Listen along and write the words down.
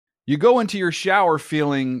You go into your shower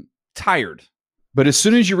feeling tired, but as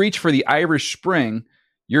soon as you reach for the Irish Spring,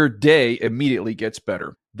 your day immediately gets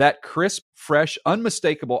better. That crisp, fresh,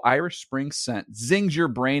 unmistakable Irish Spring scent zings your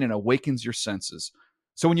brain and awakens your senses.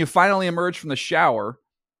 So when you finally emerge from the shower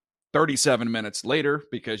 37 minutes later,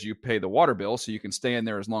 because you pay the water bill so you can stay in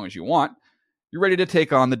there as long as you want, you're ready to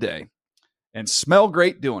take on the day and smell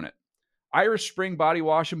great doing it. Irish Spring Body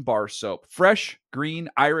Wash and Bar Soap. Fresh, green,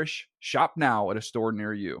 Irish. Shop now at a store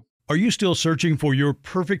near you. Are you still searching for your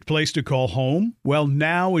perfect place to call home? Well,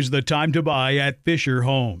 now is the time to buy at Fisher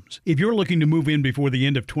Homes. If you're looking to move in before the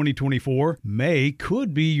end of 2024, May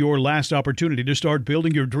could be your last opportunity to start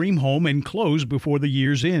building your dream home and close before the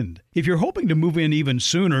year's end. If you're hoping to move in even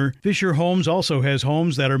sooner, Fisher Homes also has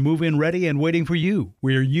homes that are move-in ready and waiting for you,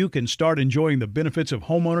 where you can start enjoying the benefits of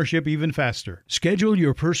homeownership even faster. Schedule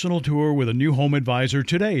your personal tour with a new home advisor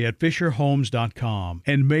today at FisherHomes.com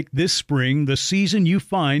and make this spring the season you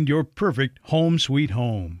find your perfect home sweet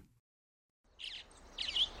home.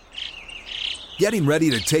 Getting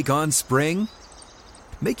ready to take on spring?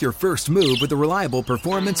 Make your first move with the reliable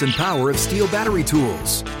performance and power of Steel battery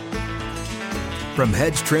tools. From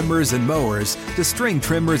hedge trimmers and mowers to string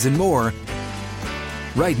trimmers and more,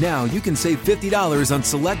 right now you can save $50 on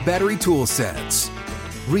select battery tool sets.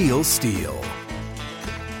 Real Steel.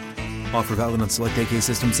 Offer valid on select AK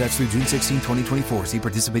system sets through June 16, 2024. See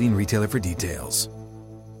participating retailer for details.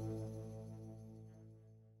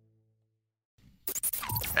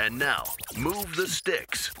 And now, Move the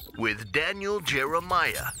Sticks with Daniel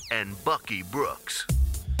Jeremiah and Bucky Brooks.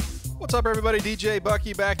 What's up, everybody? DJ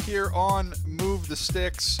Bucky back here on Move the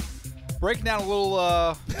Sticks. Breaking down a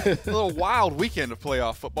little wild weekend of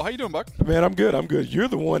playoff football. How you doing, Buck? Man, I'm good. You're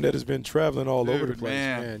the one that has been traveling all over the place,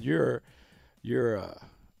 man. Your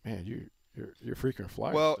frequent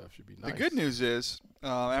flyer stuff should be nice. The good news is,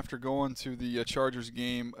 after going to the Chargers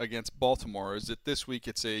game against Baltimore, is that this week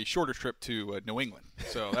it's a shorter trip to New England.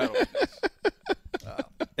 So that'll be nice.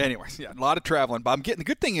 Anyways, yeah, a lot of traveling. But I'm getting the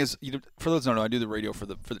good thing is, for those who don't know, I do the radio for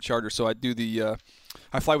the Chargers. So I do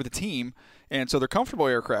I fly with the team, and so they're comfortable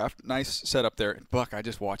aircraft, nice setup there. Buck,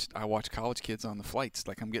 I watch college kids on the flights.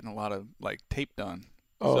 Like I'm getting a lot of tape done.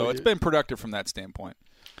 So it's been productive from that standpoint.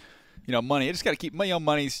 Money. I just got to keep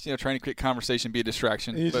money's trying to create conversation, be a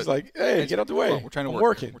distraction. He's just like, hey, get out the way. We're trying to I'm work.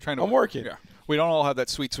 working. We're trying to I'm work. working. Yeah. We don't all have that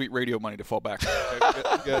sweet radio money to fall back on.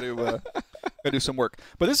 We got to do some work.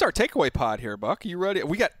 But this is our takeaway pod here, Buck. Are you ready?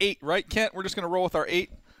 We got 8, right, Kent? We're just going to roll with our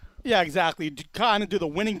 8. Yeah, exactly. Kind of do the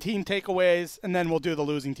winning team takeaways, and then we'll do the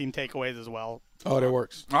losing team takeaways as well. Oh, that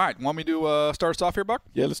works. All right. Want me to start us off here, Buck?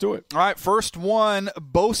 Yeah, let's do it. All right. First one,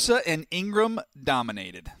 Bosa and Ingram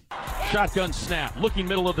dominated. Shotgun snap, looking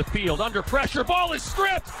middle of the field, under pressure, ball is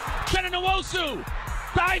stripped. Kenny Nwosu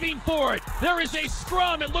diving for it. There is a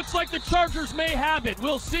scrum. It looks like the Chargers may have it.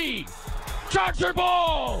 We'll see. Charger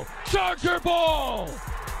ball! Charger ball!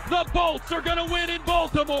 The Bolts are going to win in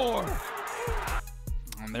Baltimore.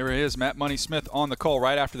 And there he is, Matt Money Smith on the call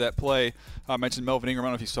right after that play. I mentioned Melvin Ingram. I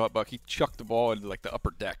don't know if you saw it, Buck. He chucked the ball into the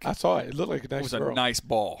upper deck. I saw it. It looked like a nice throw. It was a nice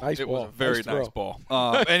ball. It was a very nice ball.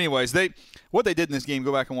 Anyways, what they did in this game,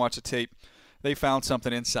 go back and watch the tape, they found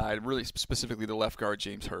something inside, really specifically the left guard,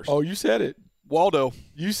 James Hurst. Oh, you said it. Waldo.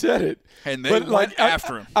 You said it. And they went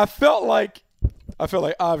after him. I felt like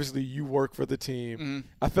obviously you work for the team. Mm-hmm.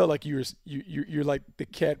 I felt like you're like the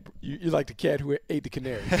cat. You're like the cat who ate the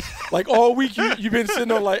canary. Like all week you've been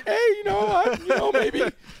sitting on like, hey, maybe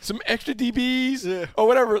some extra DBs or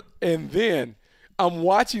whatever. And then I'm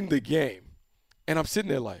watching the game, and I'm sitting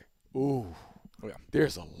there like, ooh,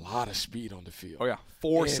 there's a lot of speed on the field. Oh yeah,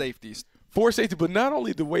 4 safeties. 4 safety, but not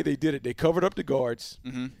only the way they did it, they covered up the guards.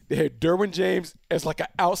 Mm-hmm. They had Derwin James as like an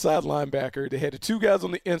outside linebacker. They had the 2 guys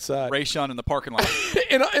on the inside. Rayshon in the parking lot.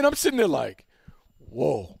 and I'm sitting there like,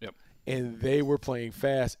 whoa. Yep. And they were playing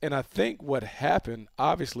fast. And I think what happened,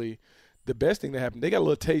 obviously, the best thing that happened, they got a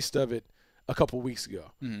little taste of it a couple weeks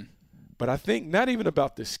ago. Mm-hmm. But I think not even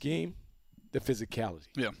about the scheme, the physicality.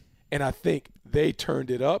 Yeah. And I think they turned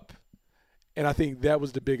it up. And I think that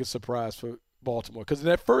was the biggest surprise for Baltimore, because in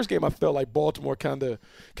that first game I felt like Baltimore kind of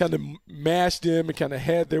mashed them and kind of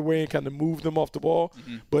had their way and kind of moved them off the ball.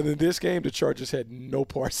 Mm-hmm. But in this game, the Chargers had no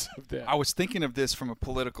parts of that. I was thinking of this from a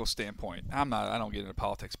political standpoint. I don't get into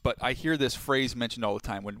politics, but I hear this phrase mentioned all the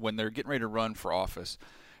time when they're getting ready to run for office.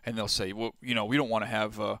 And they'll say, well, we don't want to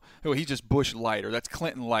have he's just Bush light, or that's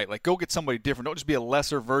Clinton light. Like, go get somebody different. Don't just be a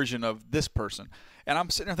lesser version of this person. And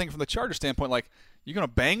I'm sitting there thinking from the Chargers standpoint, like, you going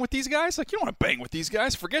to bang with these guys? Like, you don't want to bang with these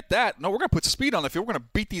guys. Forget that. No, we're going to put speed on the field. We're going to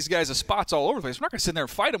beat these guys' spots all over the place. We're not going to sit there and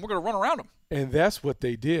fight them. We're going to run around them. And that's what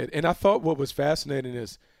they did. And I thought what was fascinating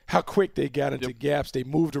is how quick they got into gaps. They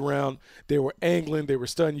moved around. They were angling. They were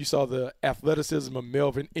stunning. You saw the athleticism of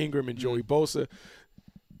Melvin Ingram and Joey Bosa.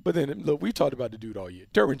 But then, look, we talked about the dude all year.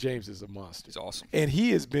 Derwin James is a monster. He's awesome. And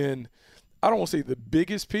he has been, I don't want to say the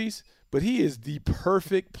biggest piece, but he is the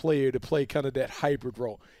perfect player to play kind of that hybrid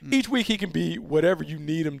role. Each week he can be whatever you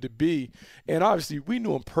need him to be. And obviously we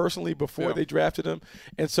knew him personally before they drafted him.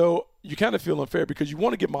 And so you kind of feel unfair because you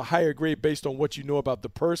want to give him a higher grade based on what you know about the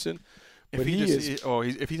person. But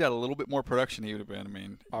if he's had a little bit more production, he would have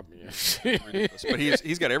been. Ridiculous. But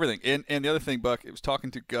he's got everything. And the other thing, Buck, it was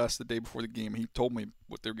talking to Gus the day before the game. He told me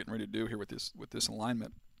what they're getting ready to do here with this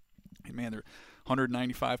alignment. Hey, man, they're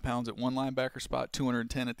 195 pounds at one linebacker spot,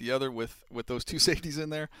 210 at the other with those two safeties in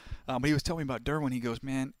there. But he was telling me about Derwin. He goes,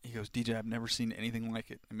 DJ, I've never seen anything like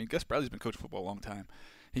it. I mean, Gus Bradley's been coaching football a long time.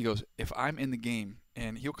 He goes, if I'm in the game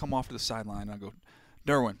and he'll come off to the sideline, and I go,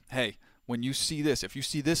 Derwin, hey, when you see this, if you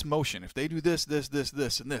see this motion, if they do this,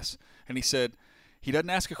 and this. And he said, he doesn't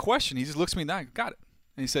ask a question. He just looks at me and I got it.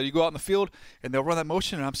 And he said, you go out in the field and they'll run that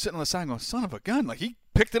motion and I'm sitting on the side going, son of a gun. Like he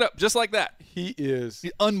picked it up just like that. He's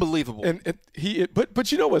unbelievable.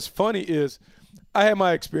 But you know what's funny is I had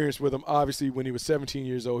my experience with him, obviously, when he was 17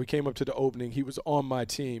 years old. He came up to the opening. He was on my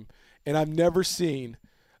team. And I've never seen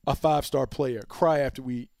a 5-star player cry after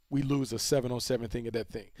we lose a 7-on-7 thing at that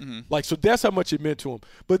thing. Mm-hmm. So that's how much it meant to him.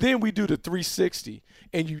 But then we do the 360,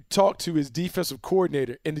 and you talk to his defensive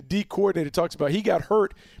coordinator, and the D coordinator talks about he got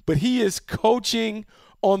hurt, but he is coaching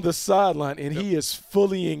on the sideline, and he is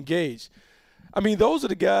fully engaged. I mean, those are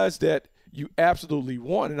the guys that you absolutely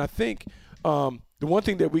want. And I think the one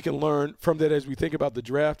thing that we can learn from that as we think about the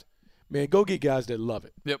draft, man, go get guys that love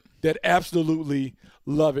it. Yep. That absolutely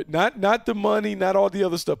love it. Not the money, not all the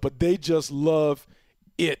other stuff, but they just love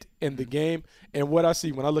it in the game. And what I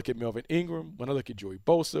see when I look at Melvin Ingram, when I look at Joey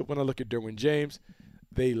Bosa, when I look at Derwin James,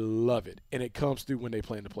 they love it. And it comes through when they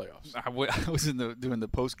play in the playoffs. I was doing the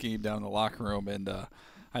post game down in the locker room, and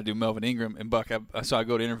I do Melvin Ingram and Buck. So I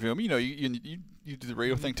go to interview him. You know, you do the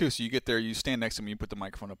radio thing too. So you get there, you stand next to me, you put the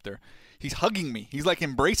microphone up there. He's hugging me. He's like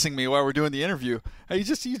embracing me while we're doing the interview.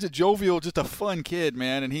 He's a jovial, just a fun kid,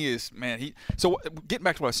 man. And he is, man. So getting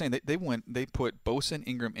back to what I was saying, they put Bosa and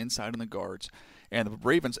Ingram inside on the guards. And the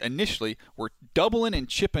Ravens initially were doubling and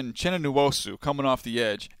chipping Uchenna Nwosu coming off the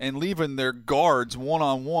edge and leaving their guards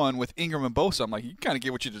one-on-one with Ingram and Bosa. I'm like, you kind of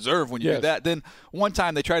get what you deserve when you do that. Then one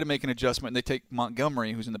time they try to make an adjustment, and they take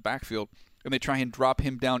Montgomery, who's in the backfield, and they try and drop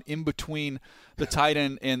him down in between the tight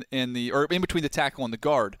end and or in between the tackle and the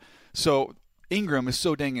guard. So Ingram is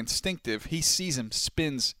so dang instinctive. He sees him,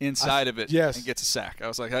 spins inside of it, and gets a sack. I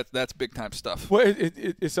was like, that's big-time stuff. Well,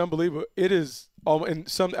 it's unbelievable. It is. And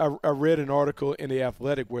I read an article in The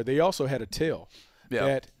Athletic where they also had a tell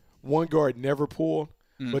that one guard never pulled,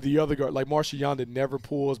 but the other guard, like Marshall Yonda, never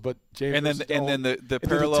pulls, but James. And then the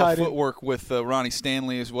parallel footwork with Ronnie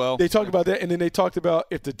Stanley as well. They talked about that, and then they talked about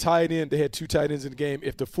if the tight end, they had two tight ends in the game.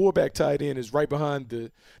 If the fullback tight end is right behind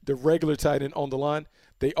the regular tight end on the line,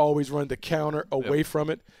 they always run the counter away from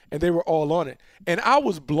it, and they were all on it. And I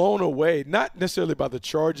was blown away, not necessarily by the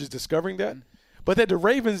Chargers discovering that, but that the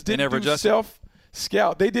Ravens didn't do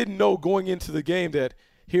self-scout. They didn't know going into the game that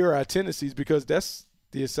here are our tendencies, because that's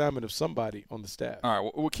the assignment of somebody on the staff. All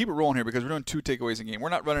right, we'll keep it rolling here because we're doing 2 takeaways a game. We're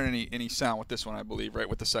not running any sound with this one, I believe, right,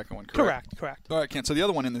 with the second one, correct? Correct. All right, Ken, so the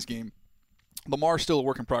other one in this game, Lamar's still a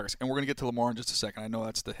work in progress, and we're going to get to Lamar in just a second. I know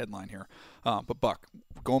that's the headline here. But, Buck,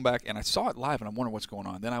 going back, and I saw it live, and I'm wondering what's going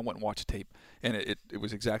on. Then I went and watched the tape, and it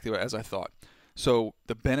was exactly as I thought. So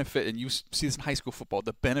the benefit, and you see this in high school football,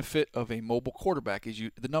 the benefit of a mobile quarterback is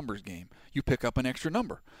the numbers game. You pick up an extra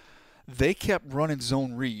number. They kept running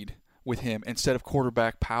zone read with him instead of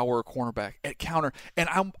quarterback power or cornerback at counter. And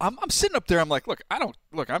I'm sitting up there. I'm like,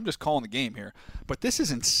 I'm just calling the game here. But this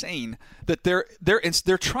is insane that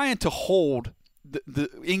they're trying to hold the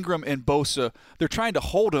Ingram and Bosa. They're trying to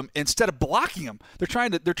hold him instead of blocking him. They're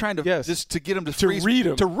trying to just to get him to freeze, read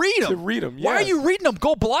him. To read him. Yes. Why are you reading him?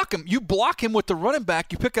 Go block him. You block him with the running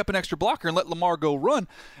back. You pick up an extra blocker and let Lamar go run.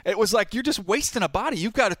 It was like you're just wasting a body.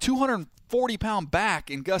 You've got a 240-pound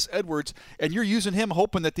back in Gus Edwards, and you're using him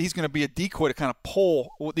hoping that he's going to be a decoy to kind of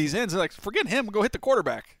pull these ends. Like, forget him. Go hit the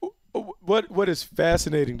quarterback. What is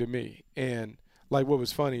fascinating to me, and like what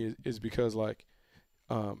was funny is because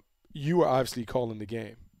you were obviously calling the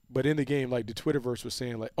game, but in the game, like the Twitterverse was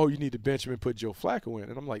saying, like, oh, you need to bench him and put Joe Flacco in,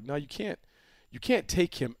 and I'm like, no, you can't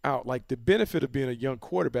take him out. Like, the benefit of being a young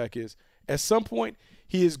quarterback is at some point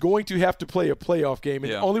he is going to have to play a playoff game,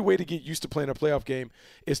 and the only way to get used to playing a playoff game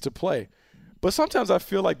is to play. But sometimes I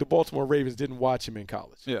feel like the Baltimore Ravens didn't watch him in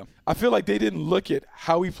college. Yeah, I feel like they didn't look at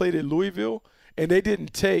how he played at Louisville, and they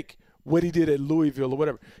didn't take what he did at Louisville or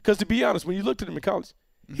whatever. Because to be honest, when you looked at him in college,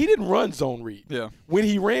 he didn't run zone read. Yeah. When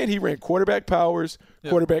he ran quarterback powers,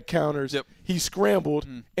 quarterback counters. Yep. He scrambled,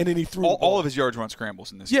 and then he threw all of his yards were on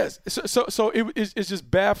scrambles in this game. Yes. So it's just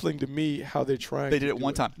baffling to me how they're trying They to did it do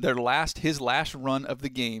one time. His last run of the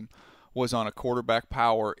game was on a quarterback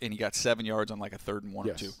power, and he got 7 yards on like a 3rd and 1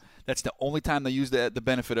 or 2. That's the only time they used the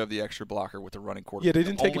benefit of the extra blocker with the running quarterback. Yeah, they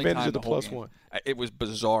didn't take advantage of the +1. It was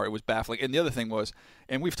bizarre. It was baffling. And the other thing was,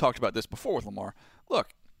 and we've talked about this before with Lamar,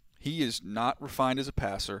 look, he is not refined as a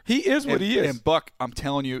passer. He is what he is. And Buck, I'm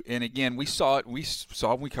telling you, and again, we saw it. We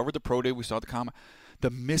saw when we covered the pro day. We saw the comment.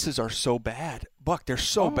 The misses are so bad. Buck, they're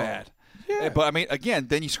so bad. Yeah. But, I mean, again,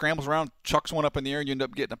 then he scrambles around, chucks one up in the air, and you end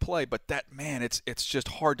up getting a play. But it's just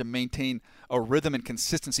hard to maintain a rhythm and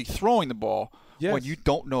consistency throwing the ball when you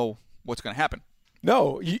don't know what's going to happen.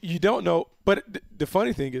 No, you don't know. But the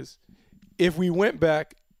funny thing is, if we went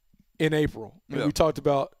back in April and we talked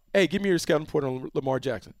about, hey, give me your scouting report on Lamar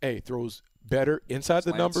Jackson. Hey, throws better inside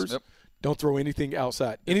the numbers. Yep. Don't throw anything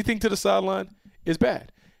outside. Anything to the sideline is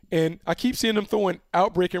bad. And I keep seeing them throwing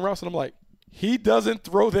out-breaking routes, and I'm like, he doesn't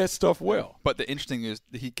throw that stuff well. But the interesting is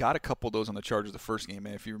he got a couple of those on the Chargers the first game.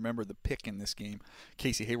 And if you remember the pick in this game,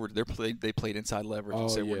 Casey Hayward, they played inside leverage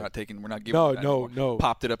and said we're not giving no.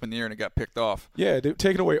 Popped it up in the air and it got picked off. Yeah, they're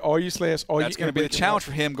taking away all your slants, all That's going to be the challenge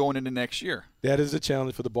for him going into next year. That is the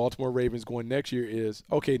challenge for the Baltimore Ravens going next year is,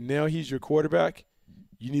 okay, now he's your quarterback.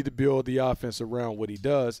 You need to build the offense around what he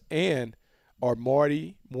does. And are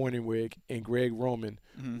Marty Morningwig and Greg Roman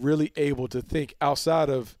really able to think outside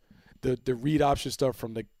of the read option stuff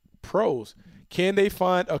from the pros? Can they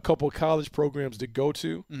find a couple college programs to go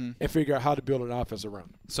to and figure out how to build an offense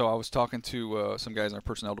around them? So I was talking to some guys in our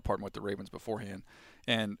personnel department with the Ravens beforehand,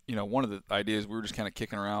 and one of the ideas we were just kind of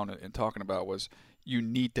kicking around and talking about was you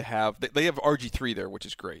need to have – they have RG3 there, which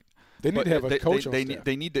is great. They need to have a coach on staff.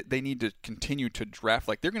 They need to continue to draft.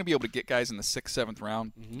 Like, they're going to be able to get guys in the 6th, 7th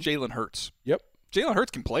round. Jalen Hurts. Yep. Jalen Hurts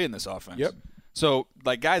can play in this offense. Yep. So,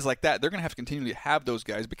 like, guys like that, they're going to have to continually have those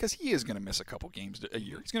guys because he is going to miss a couple games a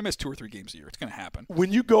year. He's going to miss 2 or 3 games a year. It's going to happen.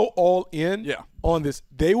 When you go all in on this,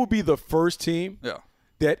 they will be the first team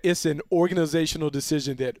that it's an organizational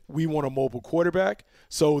decision that we want a mobile quarterback.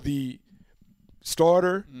 So the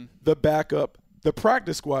starter, the backup, the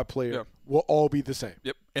practice squad player will all be the same.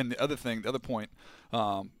 Yep. And the other point,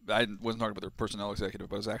 I wasn't talking about their personnel executive,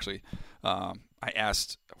 but it was actually I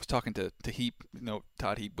was talking to Heap,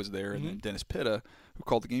 Todd Heap was there, and then Dennis Pitta, who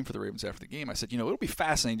called the game for the Ravens after the game. I said, it'll be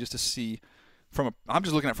fascinating just to see I'm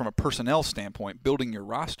just looking at it from a personnel standpoint, building your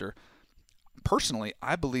roster. Personally,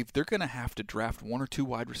 I believe they're going to have to draft 1 or 2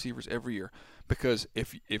 wide receivers every year because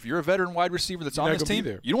if you're a veteran wide receiver that's on this team,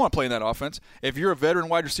 you don't want to play in that offense. If you're a veteran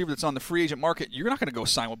wide receiver that's on the free agent market, you're not going to go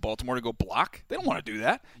sign with Baltimore to go block. They don't want to do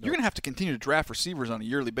that. No. You're going to have to continue to draft receivers on a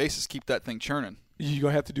yearly basis, keep that thing churning. You're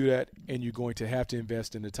going to have to do that, and you're going to have to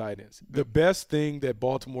invest in the tight ends. The best thing that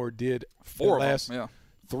Baltimore did for the last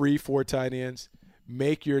 3-4 tight ends,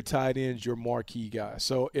 make your tight ends your marquee guys.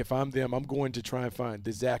 So if I'm them, I'm going to try and find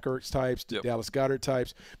the Zach Ertz types, the Dallas Goedert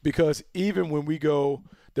types, because even when we go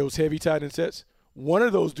those heavy tight end sets, one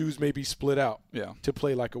of those dudes may be split out to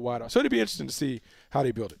play like a wideout. So it'd be interesting to see how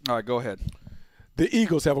they build it. All right, go ahead. The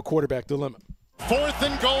Eagles have a quarterback dilemma. 4th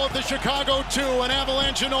and goal of the Chicago 2. An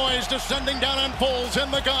avalanche of noise descending down on Foles in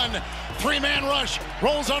the gun. 3-man rush.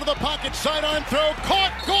 Rolls out of the pocket. Sidearm throw.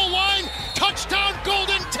 Caught. Goal line. Touchdown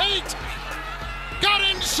Golden Tate. Got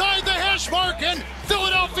inside the hash mark, and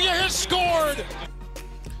Philadelphia has scored.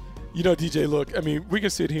 DJ, look, I mean, we can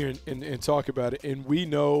sit here and talk about it, and we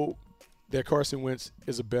know that Carson Wentz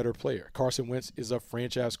is a better player. Carson Wentz is a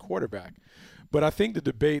franchise quarterback. But I think the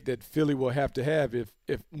debate that Philly will have to have, if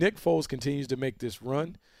Nick Foles continues to make this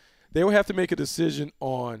run, they will have to make a decision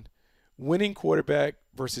on winning quarterback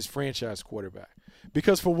versus franchise quarterback.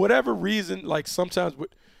 Because for whatever reason, like sometimes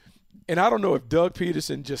and I don't know if Doug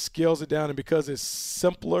Peterson just scales it down, and because it's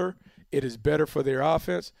simpler, it is better for their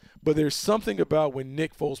offense. But there's something about when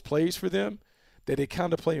Nick Foles plays for them that they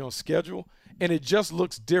kind of play on schedule, and it just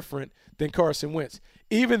looks different than Carson Wentz.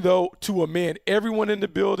 Even though, to a man, everyone in the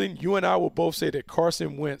building, you and I will both say that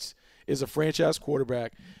Carson Wentz is a franchise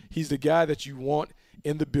quarterback. He's the guy that you want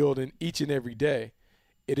in the building each and every day.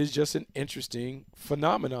 It is just an interesting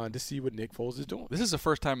phenomenon to see what Nick Foles is doing. This is the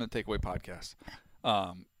first time in the Takeaway podcast.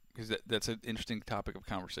 Because that's an interesting topic of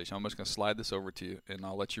conversation. I'm just going to slide this over to you, and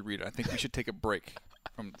I'll let you read it. I think we should take a break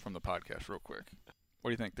from the podcast real quick. What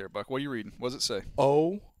do you think there, Buck? What are you reading? What does it say?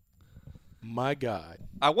 Oh, my God.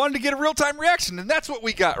 I wanted to get a real-time reaction, and that's what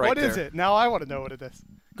we got right there. What is it? Now I want to know what it is.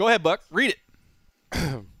 Go ahead, Buck. Read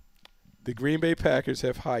it. The Green Bay Packers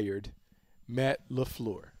have hired Matt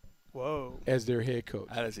LaFleur as their head coach.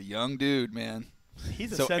 That is a young dude, man.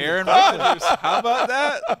 He's So ascending. Aaron Rodgers, how about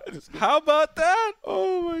that? How about that?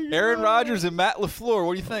 Oh my God. Aaron Rodgers and Matt LaFleur.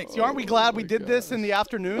 What do you think? So aren't we glad we did this in the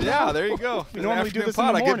afternoon? Yeah, there you go. We normally do Afternoon this in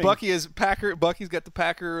pod. the I morning. get Bucky as Packer. Bucky's got the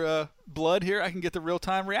Packer blood here. I can get the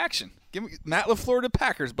real-time reaction. Give me Matt LaFleur to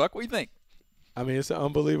Packers. Buck, what do you think? I mean, it's an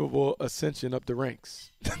unbelievable ascension up the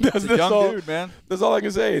ranks. That's a young all, dude, man. That's all I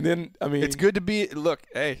can say. And then, I mean, It's good to be. Look,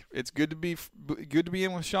 hey, it's good to be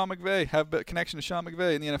in with Sean McVay. Have a connection to Sean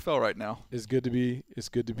McVay in the NFL right now. It's good to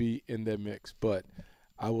be in that mix. But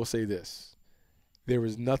I will say this: there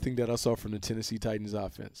was nothing that I saw from the Tennessee Titans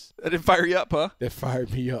offense That didn't fire you up, huh? that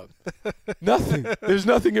fired me up. Nothing. There's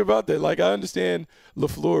nothing about that. Like, I understand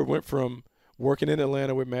LaFleur went from working in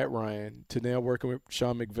Atlanta with Matt Ryan to now working with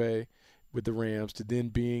Sean McVay with the Rams to then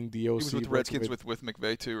being the OC. He was with the Redskins with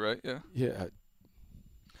McVay too, right? Yeah. Yeah.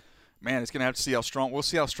 Man, it's gonna have to see how strong. We'll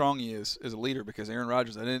see how strong he is as a leader because Aaron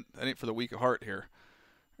Rodgers. I didn't for the weak of heart here.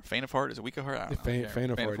 Faint of heart is a weak of heart. I don't know.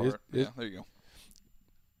 Faint of heart. Yeah, there you go.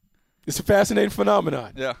 It's a fascinating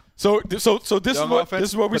phenomenon. Yeah. So this is what this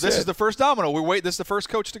is what we said. This is the first domino. This is the first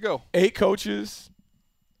coach to go. 8 coaches,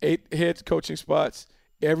 8 head coaching spots.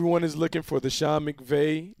 Everyone is looking for the Sean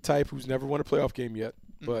McVay type who's never won a playoff game yet.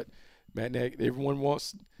 But Matt Nagy, everyone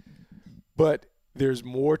wants. But there's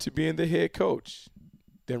more to being the head coach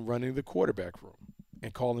than running the quarterback room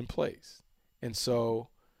and calling plays. And so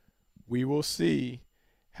we will see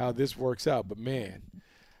how this works out. But, man.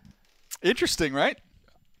 Interesting, right?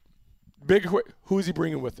 Who's he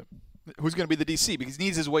bringing with him? Who's going to be the DC? Because he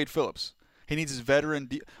needs his Wade Phillips. He needs his veteran.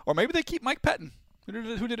 Or maybe they keep Mike Pettin,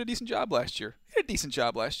 who did a decent job last year. He did a decent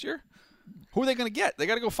job last year. Who are they going to get? They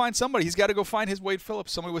got to go find somebody. He's got to go find his Wade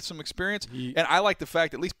Phillips, somebody with some experience. And I like the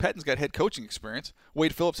fact that at least Pettin's got head coaching experience.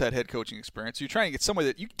 Wade Phillips had head coaching experience. So you're trying to get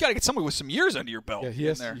somebody you got to get somebody with some years under your belt. Yeah,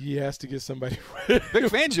 he has to get somebody. Vic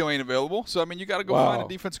Fangio ain't available, so I mean you got to go find a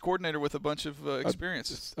defensive coordinator with a bunch of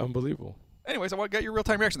experience. It's unbelievable. Anyways, I got your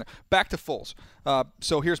real-time reaction there. Back to Foles.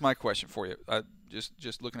 So here's my question for you.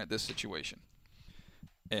 Just looking at this situation,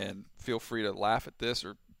 and feel free to laugh at this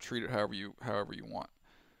or treat it however you want.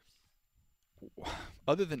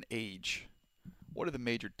 Other than age, what are the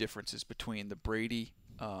major differences between the Brady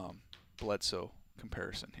Bledsoe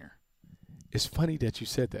comparison here? It's funny that you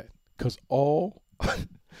said that because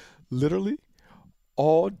literally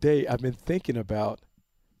all day I've been thinking about,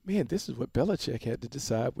 man, this is what Belichick had to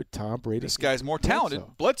decide with Tom Brady. This guy's more talented.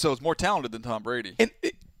 Bledsoe's more talented than Tom Brady. And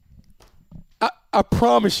I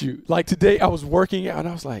promise you, like today I was working out and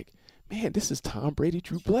I was like, man, this is Tom Brady,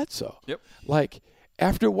 Drew Bledsoe. Yep. Like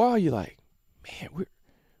after a while you're like, man,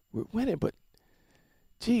 we're winning, but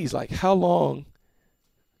geez, like how long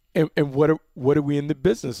and what are we in the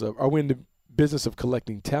business of? Are we in the business of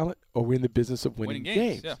collecting talent or are we in the business of winning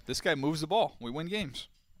games? Yeah, this guy moves the ball. We win games.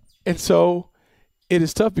 And so it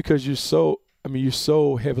is tough because you're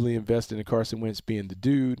so heavily invested in Carson Wentz being the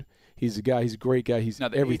dude. He's a guy. He's a great guy. He's now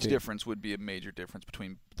the everything. age difference would be a major difference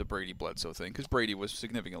between the Brady Bledsoe thing because Brady was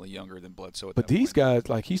significantly younger than Bledsoe. But these guys,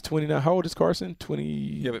 like he's 29. How old is Carson? 20.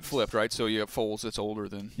 Yeah, but flipped, right? So you have Foles that's older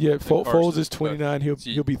than. Yeah, Foles is 29. 29.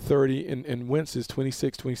 He'll be 30, and Wentz is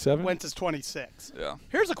 26, 27. Wentz is 26. Yeah.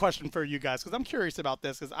 Here's a question for you guys because I'm curious about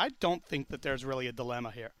this because I don't think that there's really a dilemma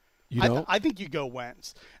here. You don't? I think you go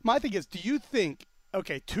Wentz. My thing is, do you think,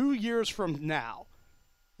 2 years from now,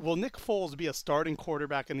 will Nick Foles be a starting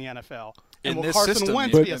quarterback in the NFL? And will Carson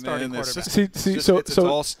Wentz be a starting quarterback? It's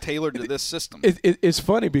all tailored to this system. It's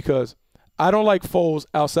funny because I don't like Foles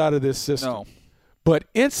outside of this system. No. But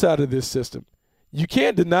inside of this system, you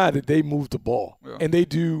can't deny that they move the ball. Yeah. And they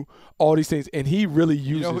do all these things. And he really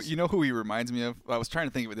uses – You know who he reminds me of? I was trying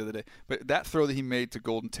to think of it the other day. But that throw that he made to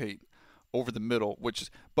Golden Tate over the middle, which is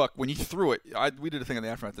 – Buck, when he threw it, we did a thing on the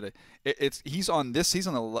Aftermath today. He's on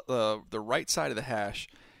the right side of the hash.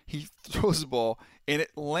 He throws the ball, and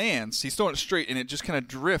it lands. He's throwing it straight, and it just kind of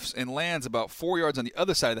drifts and lands about 4 yards on the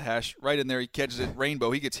other side of the hash. Right in there, he catches it,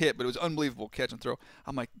 rainbow. He gets hit, but it was unbelievable catch and throw.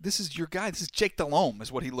 I'm like, this is your guy. This is Jake Delhomme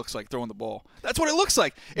is what he looks like throwing the ball. That's what it looks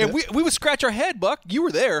like. And we would scratch our head, Buck. You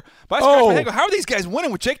were there. But I scratched my head. Go, how are these guys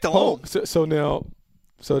winning with Jake Delhomme?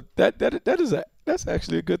 So that's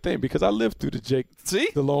actually a good thing because I lived through the Jake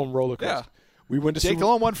Delhomme roller coaster. Yeah. We went to Jake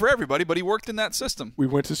Delhomme won for everybody, but he worked in that system. We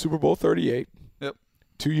went to Super Bowl 38. Yep.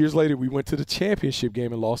 2 years later, we went to the championship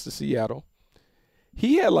game and lost to Seattle.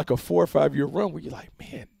 He had like a 4 or 5 year run where you're like,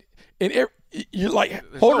 man, and you're like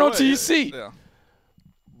holding on to your seat. Yeah.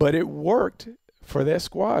 But it worked for that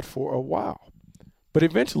squad for a while. But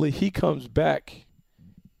eventually, he comes back.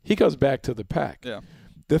 He comes back to the pack. Yeah.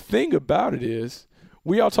 The thing about it is,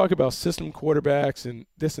 we all talk about system quarterbacks and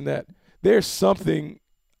this and that. There's something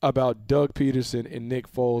about Doug Peterson and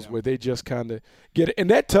Nick Foles where they just kind of get it. And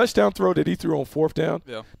that touchdown throw that he threw on 4th down,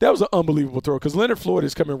 that was an unbelievable throw because Leonard Floyd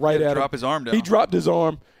is coming right at him. Drop his arm down. He dropped his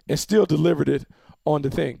arm and still delivered it on the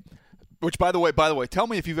thing. Which, by the way, tell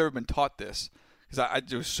me if you've ever been taught this.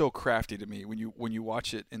 Because it was so crafty to me when you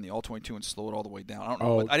watch it in the all-22 and slow it all the way down. I don't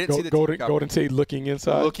know. I didn't see the Golden Tate looking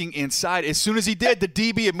inside. Looking inside. As soon as he did, the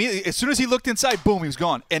DB immediately. As soon as he looked inside, boom, he was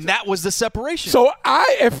gone, and that was the separation. So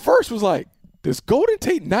I at first was like, does Golden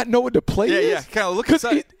Tate not know what the play is? Yeah, kind of look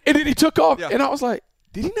inside. And then he took off, and I was like,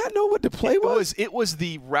 did he not know what the play was? It was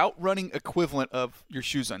the route running equivalent of your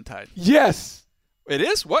shoes untied. Yes. It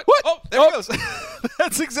is? What? What? Oh, there it goes.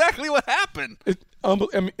 That's exactly what happened.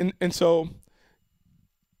 And so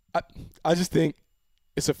I just think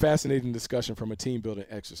it's a fascinating discussion from a team-building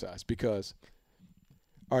exercise because,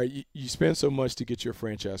 all right, you spend so much to get your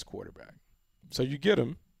franchise quarterback. So you get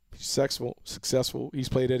him. He's successful. He's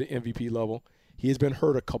played at an MVP level. He has been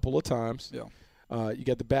hurt a couple of times. Yeah. You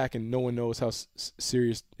got the back, and no one knows how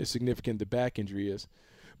serious and significant the back injury is.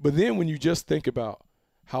 But then when you just think about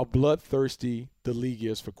how bloodthirsty the league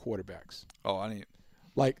is for quarterbacks. Oh, I need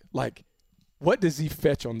like what does he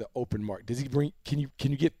fetch on the open mark? Does he bring can you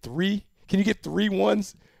get 3? Can you get 3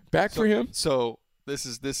 ones back for him? So this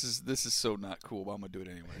is so not cool, but I'm going to do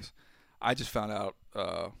it anyways. I just found out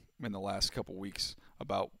in the last couple weeks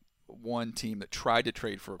about one team that tried to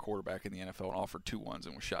trade for a quarterback in the NFL and offered 2 ones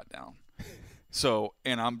and was shot down. So,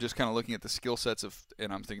 and I'm just kind of looking at the skill sets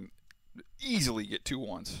and I'm thinking easily get 2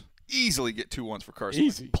 ones. Easily get 2 ones for Carson.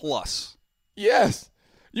 Easy. Plus. Yes.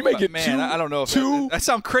 You may get 2. I don't know if that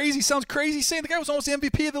sounds crazy. Sounds crazy saying the guy was almost the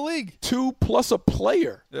MVP of the league. 2 plus a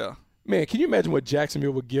player. Yeah. Man, can you imagine what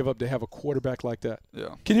Jacksonville would give up to have a quarterback like that?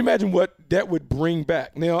 Yeah. Can you imagine what that would bring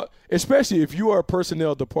back? Now, especially if you are a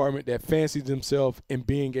personnel department that fancies themselves in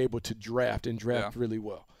being able to draft really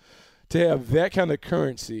well. To have that kind of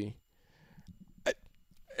currency.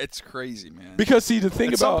 It's crazy, man. Because, see, the thing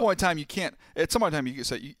about – At some point in time, you can't – at some point in time, you can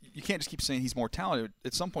say you can't just keep saying he's more talented.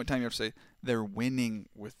 At some point in time, you have to say they're winning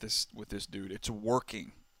with this dude. It's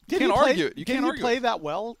working. You can't argue it. Did he play that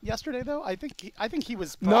well yesterday, though? I think he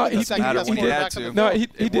was probably the second best quarterback on the field. No,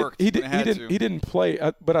 he didn't play.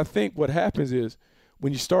 But I think what happens is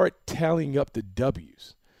when you start tallying up the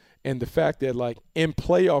W's and the fact that, like, in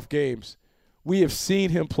playoff games, we have seen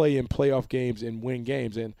him play in playoff games and win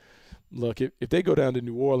games. And, look, if they go down to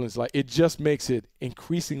New Orleans, like, it just makes it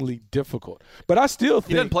increasingly difficult. But I still think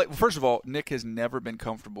he doesn't play. First of all, Nick has never been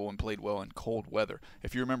comfortable and played well in cold weather.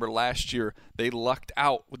 If you remember last year, they lucked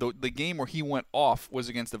out. The game where he went off was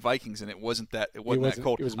against the Vikings, and it wasn't that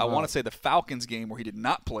cold. I want to say the Falcons game where he did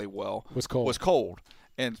not play well was cold.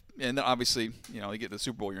 And then obviously, you get to the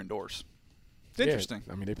Super Bowl, you're indoors. It's interesting.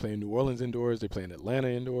 I mean, they play in New Orleans indoors. They play in Atlanta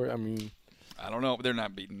indoors. I mean, I don't know. They're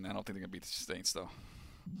not beating. I don't think they're going to beat the Saints, though.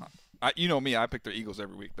 You know me, I pick the Eagles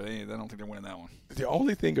every week, but I don't think they're winning that one. The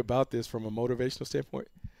only thing about this from a motivational standpoint,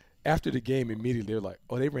 after the game, immediately they're like,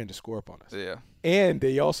 oh, they ran the score up on us. Yeah. And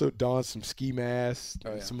they also donned some ski masks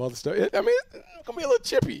and some other stuff. I mean, it's going to be a little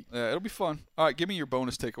chippy. Yeah, it'll be fun. All right, give me your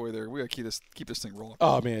bonus takeaway there. We got to keep this thing rolling.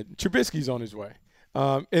 Oh, man, Trubisky's on his way.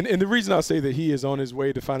 And the reason I say that he is on his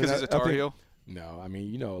way to finding out. Because he's a Tar Heel? No, I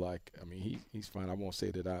mean, he's fine. I won't say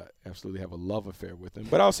that I absolutely have a love affair with him.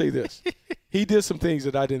 But I'll say this. He did some things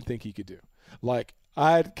that I didn't think he could do. Like,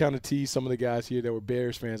 I'd kind of teased some of the guys here that were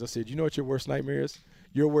Bears fans. I said, you know what your worst nightmare is?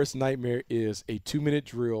 Your worst nightmare is a 2-minute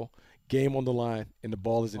drill, game on the line, and the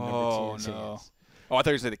ball is in number 10's hands. Oh, I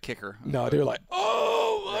thought you said the kicker. No, they were like,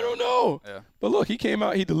 I don't know. Yeah. But look, he came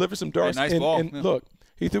out. He delivered some darts. Nice ball. And look,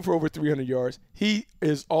 he threw for over 300 yards. He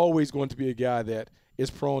is always going to be a guy that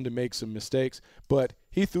is prone to make some mistakes. But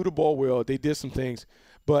he threw the ball well. They did some things.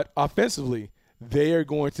 But offensively, they are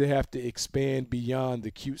going to have to expand beyond the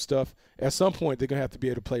cute stuff. At some point, they're going to have to be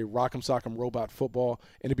able to play rock'em sock'em robot football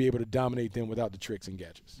and to be able to dominate them without the tricks and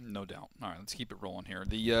gadgets. No doubt. All right, let's keep it rolling here.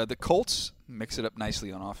 The Colts mix it up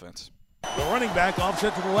nicely on offense. The running back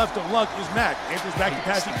offset to the left of Luck is Mack. Enters back to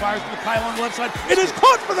pass. He fires to the pile on the left side. It is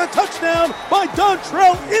caught for the touchdown by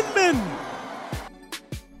Dontrell Inman.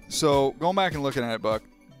 So going back and looking at it, Buck,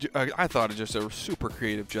 I thought it was just a super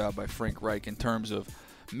creative job by Frank Reich in terms of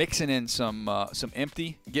mixing in some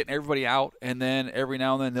empty, getting everybody out, and then every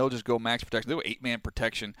now and then they'll just go max protection. They'll go 8-man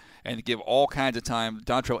protection and give all kinds of time.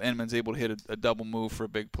 Dontrell Inman's able to hit a double move for a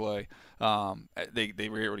big play. They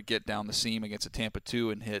were able to get down the seam against a Tampa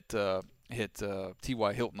 2 and hit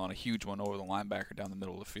T.Y. Hilton on a huge one over the linebacker down the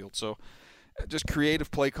middle of the field. So just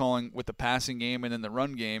creative play calling with the passing game, and then the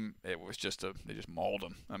run game, it was just they just mauled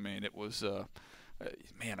them. I mean, it was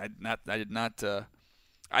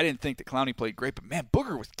I didn't think that Clowney played great, but, man,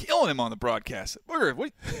 Booger was killing him on the broadcast.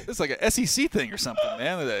 Booger, this is like a SEC thing or something,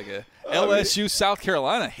 man. Like a LSU, South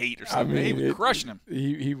Carolina hate or something. He was crushing him.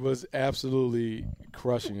 He was absolutely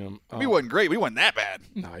crushing him. He wasn't great. He wasn't that bad.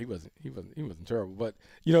 No, he wasn't terrible. But,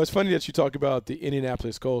 it's funny that you talk about the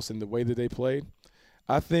Indianapolis Colts and the way that they played.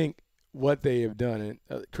 I think what they have done,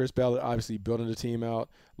 and Chris Ballard obviously building the team out,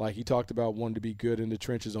 like he talked about, wanting to be good in the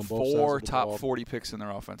trenches on both sides of the ball. 4 top 40 picks in their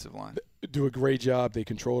offensive line. Do a great job. They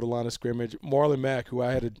control the line of scrimmage. Marlon Mack, who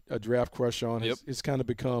I had a draft crush on, has kind of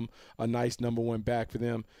become a nice number 1 back for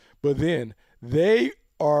them. But then they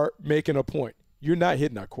are making a point. You're not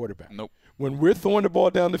hitting our quarterback. Nope. When we're throwing the ball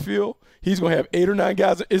down the field, he's going to have 8 or 9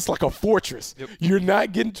 guys. It's like a fortress. Yep. You're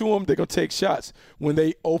not getting to them. They're going to take shots. When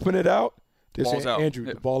they open it out, they're saying, Andrew,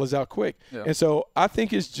 the ball is out quick. Yeah. And so I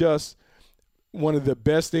think it's just one of the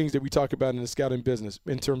best things that we talk about in the scouting business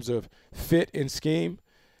in terms of fit and scheme.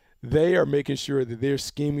 They are making sure that they're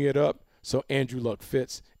scheming it up so Andrew Luck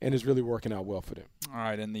fits and is really working out well for them. All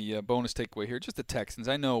right, and the bonus takeaway here, just the Texans.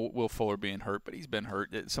 I know Will Fuller being hurt, but he's been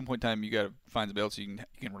hurt. At some point in time, you got to find somebody else you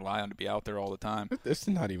can rely on to be out there all the time. It's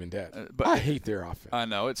not even that. But I hate their offense. I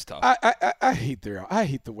know it's tough. I hate I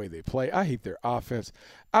hate the way they play. I hate their offense.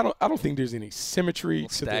 I don't think there's any symmetry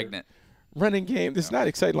to stagnant their running game. It's not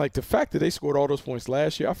exciting. Like the fact that they scored all those points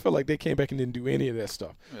last year, I feel like they came back and didn't do any of that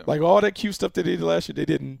stuff. Yeah. Like all that cute stuff that they did last year, they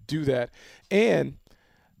didn't do that. And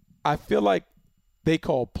I feel like they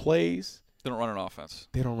call plays. They don't run an offense.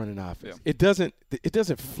 They don't run an offense. Yeah. It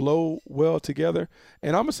doesn't flow well together.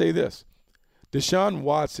 And I'm gonna say this: Deshaun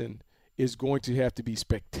Watson is going to have to be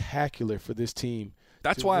spectacular for this team.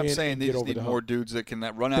 That's why I'm saying they just need more dudes that can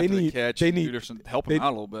run after the catch. They need help them out a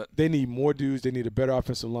little bit. They need more dudes. They need a better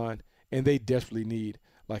offensive line, and they desperately need.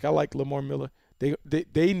 Like I like Lamar Miller.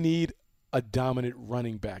 They need a dominant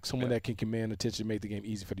running back, someone that can command attention, make the game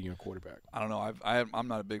easy for the young quarterback. I don't know. I'm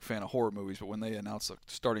not a big fan of horror movies, but when they announce a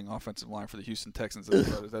starting offensive line for the Houston Texans,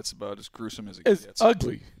 that's about as gruesome as it gets. It's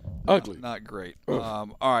ugly. Not great. All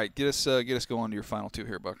right, get us going to your final 2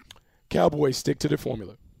 here, Buck. Cowboys stick to the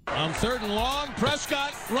formula. On 3rd and long,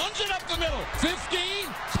 Prescott runs it up the middle. 15, 10,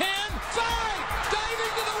 5,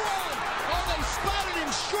 diving to the 1. Oh, they spotted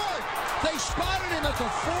him short. They spotted him at the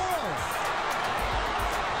 4.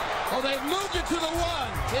 Oh, they've moved it to the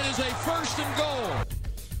 1. It is a 1st and goal.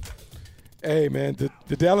 Hey, man,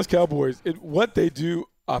 the Dallas Cowboys, what they do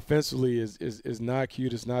offensively is not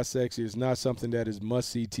cute. It's not sexy. It's not something that is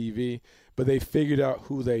must-see TV. But they figured out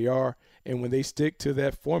who they are, and when they stick to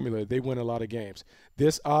that formula, they win a lot of games.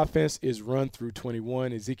 This offense is run through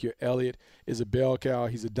 21. Ezekiel Elliott is a bell cow.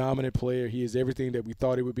 He's a dominant player. He is everything that we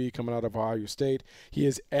thought he would be coming out of Ohio State. He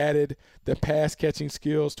has added the pass-catching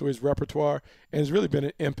skills to his repertoire and has really been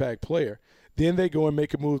an impact player. Then they go and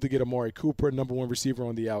make a move to get Amari Cooper, number 1 receiver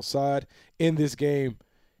on the outside. In this game,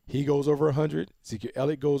 he goes over 100. Ezekiel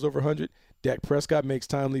Elliott goes over 100. Dak Prescott makes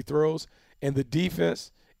timely throws. And the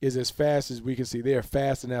defense is as fast as we can see. They are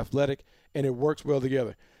fast and athletic, and it works well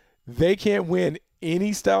together. They can't win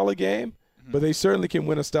any style of game, but they certainly can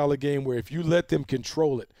win a style of game where if you let them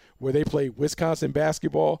control it, where they play Wisconsin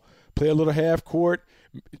basketball, play a little half court,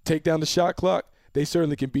 take down the shot clock, they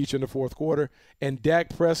certainly can beat you in the 4th quarter. And Dak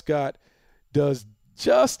Prescott does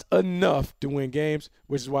just enough to win games,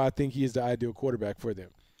 which is why I think he is the ideal quarterback for them.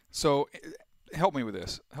 So help me with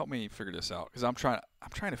this. Help me figure this out, because I'm trying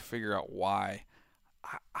to figure out why.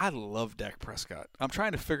 I love Dak Prescott. I'm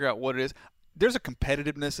trying to figure out what it is. There's a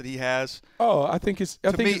competitiveness that he has. Oh, I think he's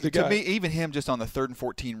the guy. To me, even him just on the 3rd and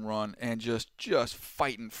 14 run and just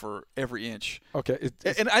fighting for every inch. Okay.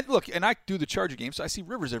 And I do the Charger game, so I see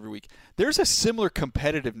Rivers every week. There's a similar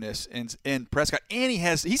competitiveness in Prescott, and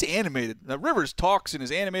he's animated. Now, Rivers talks and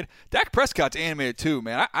is animated. Dak Prescott's animated too,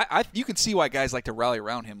 man. You can see why guys like to rally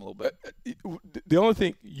around him a little bit. The only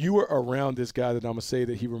thing, you were around this guy that I'm going to say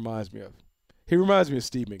that he reminds me of. He reminds me of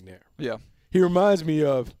Steve McNair. Yeah. He reminds me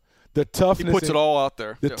of the toughness. He puts it all out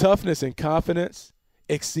there. The toughness and confidence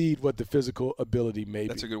exceed what the physical ability may be.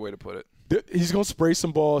 That's a good way to put it. He's going to spray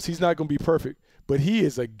some balls. He's not going to be perfect, but he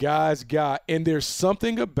is a guy's guy. And there's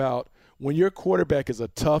something about when your quarterback is a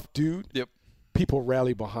tough dude, people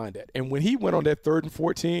rally behind that. And when he went on that 3rd and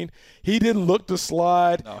 14, he didn't look to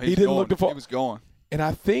slide. No, he didn't look to fall. He was going. And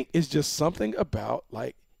I think it's just something about,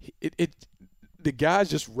 like, the guys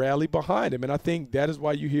just rally behind him. And I think that is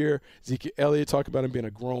why you hear Ezekiel Elliott talk about him being a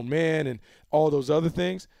grown man and all those other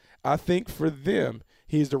things. I think for them,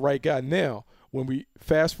 he's the right guy. Now, when we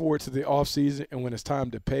fast forward to the offseason and when it's time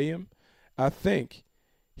to pay him, I think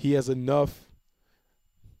he has enough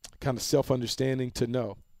kind of self-understanding to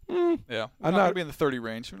know. I'm not going to be in the 30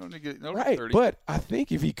 range. We don't need to get right, 30. But I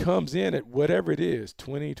think if he comes in at whatever it is,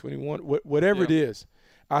 20, 21, whatever it is,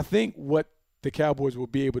 I think what the Cowboys will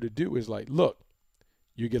be able to do is like, look,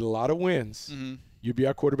 you get a lot of wins. Mm-hmm. You'll be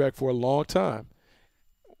our quarterback for a long time.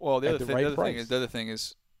 Well, the other thing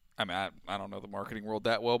is, I mean, I don't know the marketing world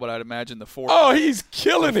that well, but I'd imagine the he's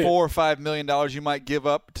killing it. $4 or $5 million you might give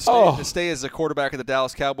up to stay as a quarterback of the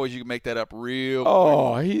Dallas Cowboys. You can make that up real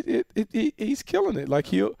quick. He's killing it. Like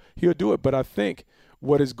he'll do it. But I think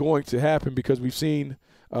what is going to happen, because we've seen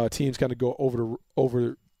teams kind of go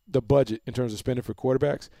over the budget in terms of spending for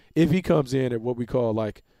quarterbacks, if he comes in at what we call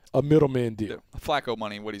like a middleman deal. Yeah. Flacco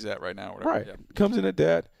money, what he's at right now. Whatever. Right. Yeah. Comes in at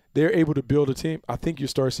that. They're able to build a team. I think you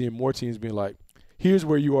start seeing more teams being like, here's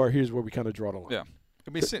where you are, here's where we kind of draw the line. Yeah.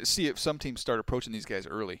 I mean, see if some teams start approaching these guys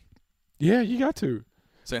early. Yeah, you got to.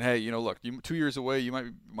 Saying, hey, look, 2 years away,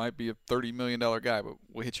 you might be a $30 million guy, but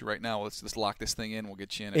we'll hit you right now. Let's lock this thing in. We'll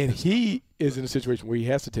get you in. And he is in a situation where he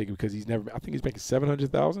has to take it because I think he's making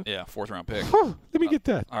 $700,000. Yeah, 4th-round pick. Let me get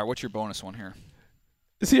that. All right, what's your bonus one here?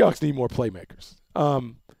 The Seahawks need more playmakers.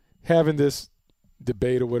 Having this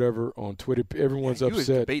debate or whatever on Twitter, everyone's upset.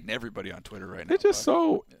 You're debating everybody on Twitter right now. It's just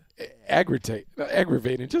so aggravating.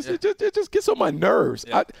 It just gets on my nerves.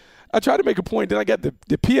 Yeah. I try to make a point. Then I got the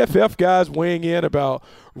PFF guys weighing in about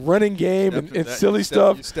running game and silly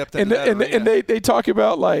stuff. And they talk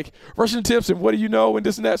about like rushing attempts and what do you know and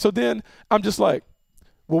this and that. So then I'm just like,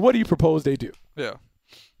 well, what do you propose they do? Yeah.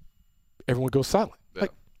 Everyone goes silent. Yeah.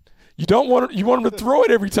 Like you want them to throw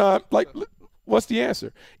it every time. Like what's the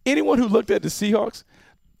answer? Anyone who looked at the Seahawks,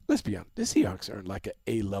 let's be honest, the Seahawks aren't like an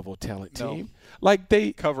A-level talent team. No. Like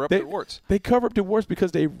they cover up their warts. They cover up their warts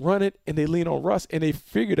because they run it and they lean on Russ, and they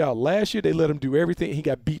figured out last year they let him do everything and he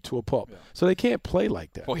got beat to a pulp. Yeah. So they can't play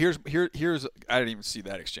like that. Well, here's I didn't even see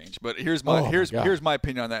that exchange, but here's my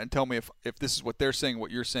opinion on that, and tell me if this is what they're saying,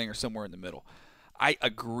 what you're saying, or somewhere in the middle. I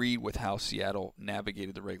agree with how Seattle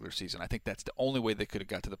navigated the regular season. I think that's the only way they could have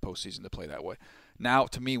got to the postseason to play that way. Now,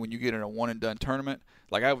 to me, when you get in a one-and-done tournament,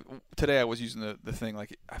 like today I was using the thing,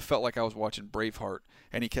 like I felt like I was watching Braveheart,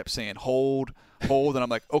 and he kept saying, hold, and I'm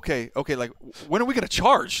like, okay, like when are we going to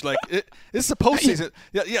charge? Like this is a postseason.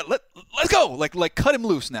 Yeah, let's go. Like cut him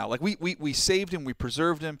loose now. Like we saved him, we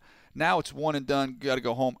preserved him. Now it's one and done. Got to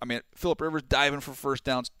go home. I mean, Phillip Rivers diving for first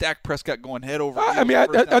downs. Dak Prescott going head over.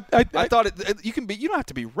 I thought you can be. You don't have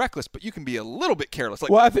to be reckless, but you can be a little bit careless. Like,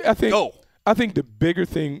 well, I think the bigger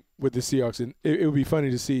thing with the Seahawks, and it would be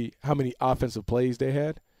funny to see how many offensive plays they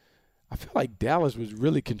had. I feel like Dallas was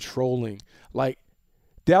really controlling. Like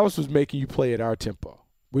Dallas was making you play at our tempo.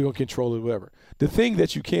 We're gonna control it, whatever. The thing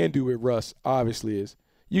that you can do with Russ, obviously, is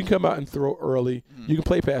you can come out and throw early. You can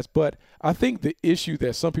play pass. But I think the issue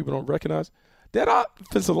that some people don't recognize, that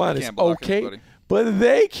offensive line is okay, but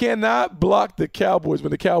they cannot block the Cowboys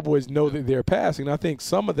when the Cowboys know that they're passing. And I think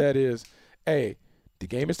some of that is, hey, the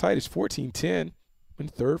game is tight. It's 14-10 in the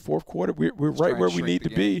third, fourth quarter. We're right where we need to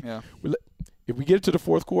be. Yeah. If we get to the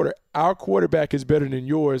fourth quarter, our quarterback is better than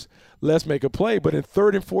yours. Let's make a play. But in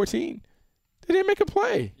 3rd and 14, they didn't make a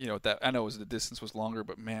play. That I know the distance was longer,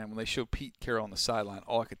 but man, when they showed Pete Carroll on the sideline,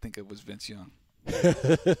 all I could think of was Vince Young.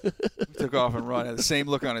 Took off and run. Had the same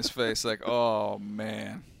look on his face, like, oh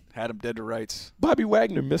man, had him dead to rights. Bobby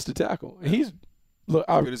Wagner missed a tackle. He's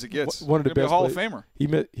as good as it gets. One of the best. Hall of Famer.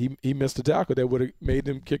 He missed a tackle that would have made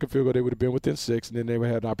them kick a field goal. They would have been within 6, and then they would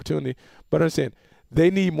have had an opportunity. But I'm saying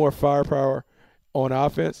they need more firepower on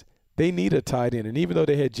offense. They need a tight end, and even though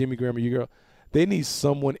they had Jimmy Graham a year ago, they need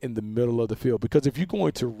someone in the middle of the field, because if you're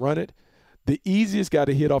going to run it, the easiest guy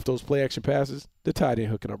to hit off those play action passes, the tight end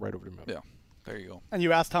hooking up right over the middle. Yeah, there you go. And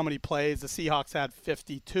you asked how many plays. The Seahawks had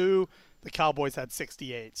 52. The Cowboys had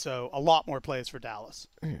 68. So a lot more plays for Dallas.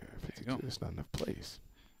 Yeah, 52. That's not enough plays.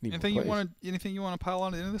 Anything you want to pile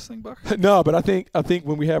on into this thing, Buck? No, but I think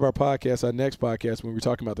when we have our next podcast, when we're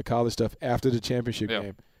talking about the college stuff after the championship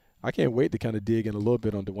game, I can't wait to kind of dig in a little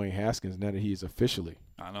bit on Dwayne Haskins now that he's officially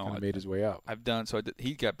made his way out.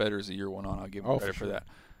 He got better as the year went on. I'll give him credit for that.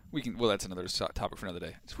 That's another topic for another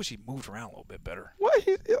day. I just wish he moved around a little bit better. What?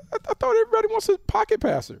 I thought everybody wants a pocket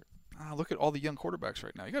passer. Look at all the young quarterbacks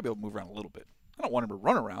right now. You got to be able to move around a little bit. I don't want him to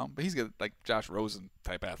run around, but he's got like Josh Rosen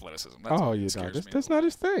type athleticism. That's not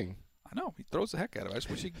his thing. I know. He throws the heck out of it. I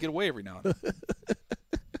just wish he could get away every now and then.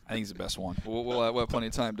 I think he's the best one. We'll have plenty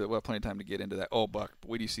of time to get into that. Oh, Buck,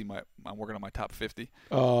 wait do you see I'm working on my top 50.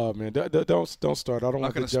 Oh man, don't start. I'm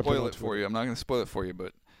not going to spoil it for you. I'm not going to spoil it for you,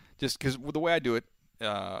 but just because the way I do it,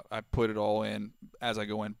 I put it all in as I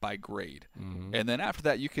go in by grade, and then after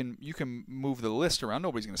that you can move the list around.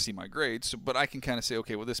 Nobody's going to see my grades, but I can kind of say,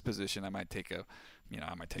 okay, well, this position I might take a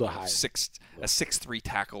 6'3"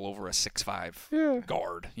 tackle over a 6'5"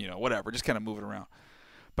 guard, whatever. Just kind of move it around.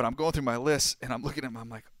 But I'm going through my list and I'm looking at them. I'm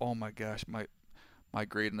like, oh my gosh, my my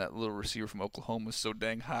grade in that little receiver from Oklahoma was so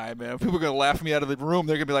dang high, man. People are going to laugh me out of the room.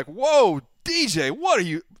 They're going to be like, whoa, DJ, what are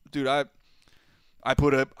you? Dude, I'm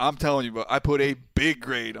telling you, but I put a big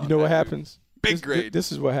grade on that. You know what happens? Big grade.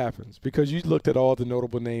 This is what happens because you looked at all the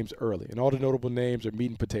notable names early, and all the notable names are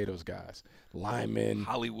meat and potatoes guys. Linemen,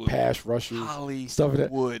 Hollywood, pass rushers, stuff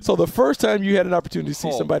like that. So the first time you had an opportunity to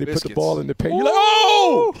see somebody put the ball in the paint, you're like,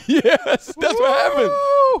 oh, yes, that's what happened.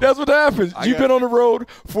 That's what happens. You've been on the road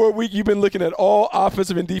for a week. You've been looking at all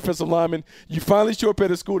offensive and defensive linemen. You finally show up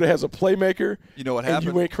at a school that has a playmaker. You know what happened?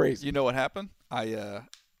 And you went crazy. You know what happened? I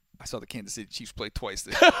saw the Kansas City Chiefs play twice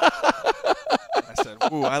this year. I said,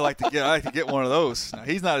 "Ooh, I like to get one of those." Now,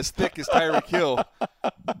 he's not as thick as Tyreek Hill,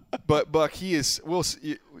 but Buck, he is. We'll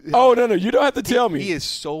see. Oh no, you don't have to tell me. He is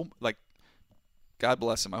so God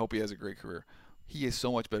bless him. I hope he has a great career. He is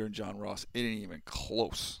so much better than John Ross. It ain't even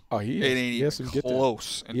close. Oh, he is. It ain't even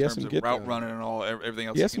close in terms of route running and everything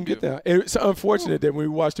else. He has some get down. It's unfortunate that when we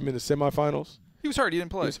watched him in the semifinals, he was hurt. He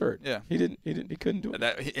didn't play. He was hurt. Yeah, he couldn't do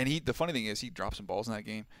it. The funny thing is, he dropped some balls in that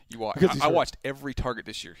game. I watched every target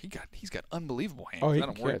this year. He's got unbelievable hands. I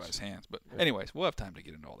don't worry about his hands. But anyways, we'll have time to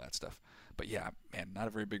get into all that stuff. But yeah, man, not a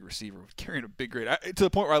very big receiver carrying a big grade to the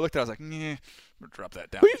point where I looked at it, I was like, nah, I'm gonna drop that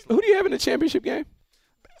down. Who do you have in the championship game?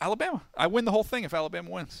 Alabama. I win the whole thing if Alabama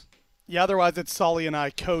wins. Yeah, otherwise it's Sully and I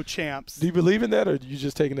co-champs. Do you believe in that, or are you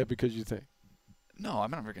just taking that because you think? No, I'm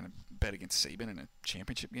never going to bet against Saban in a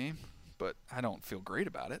championship game, but I don't feel great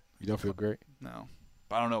about it. You don't feel great? No.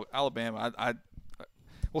 But I don't know. Alabama,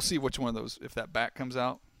 we'll see which one of those, if that back comes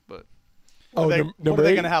out. But are they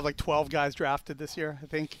going to have 12 guys drafted this year, I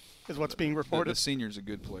think, is what's being reported? The senior's a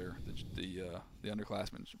good player. The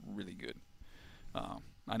underclassman's really good.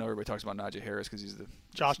 I know everybody talks about Najee Harris because he's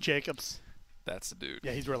Josh Jacobs. That's the dude.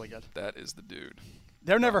 Yeah, he's really good. That is the dude.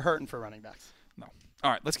 They're never hurting for running backs. No.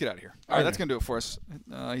 All right, let's get out of here. All right, that's going to do it for us.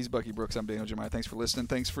 He's Bucky Brooks. I'm Daniel Jeremiah. Thanks for listening.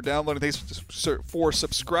 Thanks for downloading. Thanks for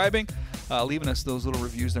subscribing. Leaving us those little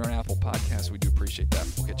reviews there on Apple Podcasts. We do appreciate that.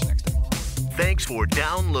 We'll catch you next time. Thanks for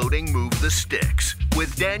downloading Move the Sticks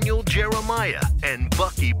with Daniel Jeremiah and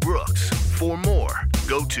Bucky Brooks. For more,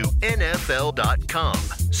 go to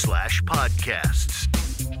nfl.com/podcasts.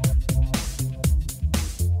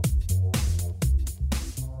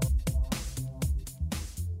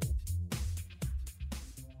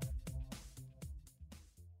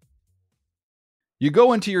 You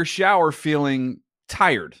go into your shower feeling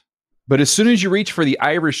tired, but as soon as you reach for the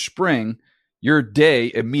Irish Spring, your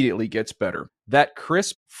day immediately gets better. That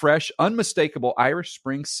crisp, fresh, unmistakable Irish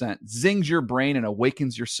Spring scent zings your brain and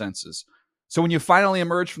awakens your senses. So when you finally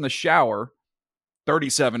emerge from the shower,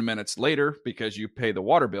 37 minutes later, because you pay the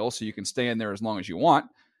water bill so you can stay in there as long as you want,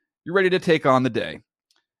 you're ready to take on the day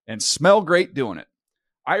and smell great doing it.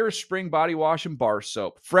 Irish Spring Body Wash and Bar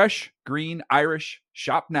Soap. Fresh, green, Irish.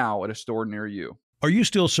 Shop now at a store near you. Are you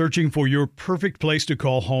still searching for your perfect place to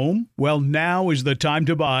call home? Well, now is the time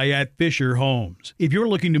to buy at Fisher Homes. If you're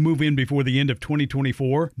looking to move in before the end of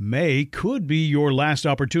 2024, May could be your last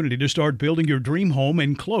opportunity to start building your dream home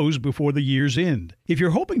and close before the year's end. If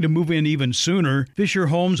you're hoping to move in even sooner, Fisher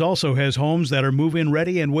Homes also has homes that are move-in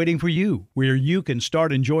ready and waiting for you, where you can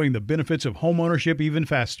start enjoying the benefits of homeownership even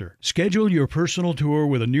faster. Schedule your personal tour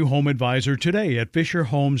with a new home advisor today at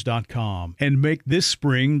FisherHomes.com and make this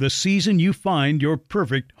spring the season you find your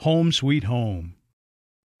perfect home sweet home.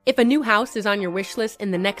 If a new house is on your wish list in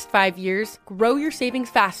the next 5 years, grow your savings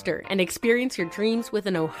faster and experience your dreams with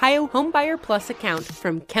an Ohio Homebuyer Plus account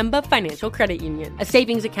from Kemba Financial Credit Union. A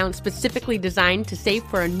savings account specifically designed to save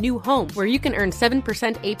for a new home where you can earn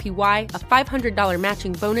 7% APY, a $500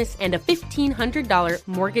 matching bonus, and a $1,500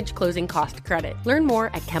 mortgage closing cost credit. Learn more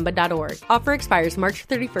at Kemba.org. Offer expires March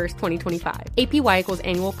 31st, 2025. APY equals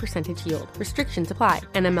annual percentage yield. Restrictions apply.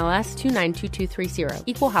 NMLS 292230.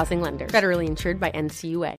 Equal housing lender. Federally insured by NCUA.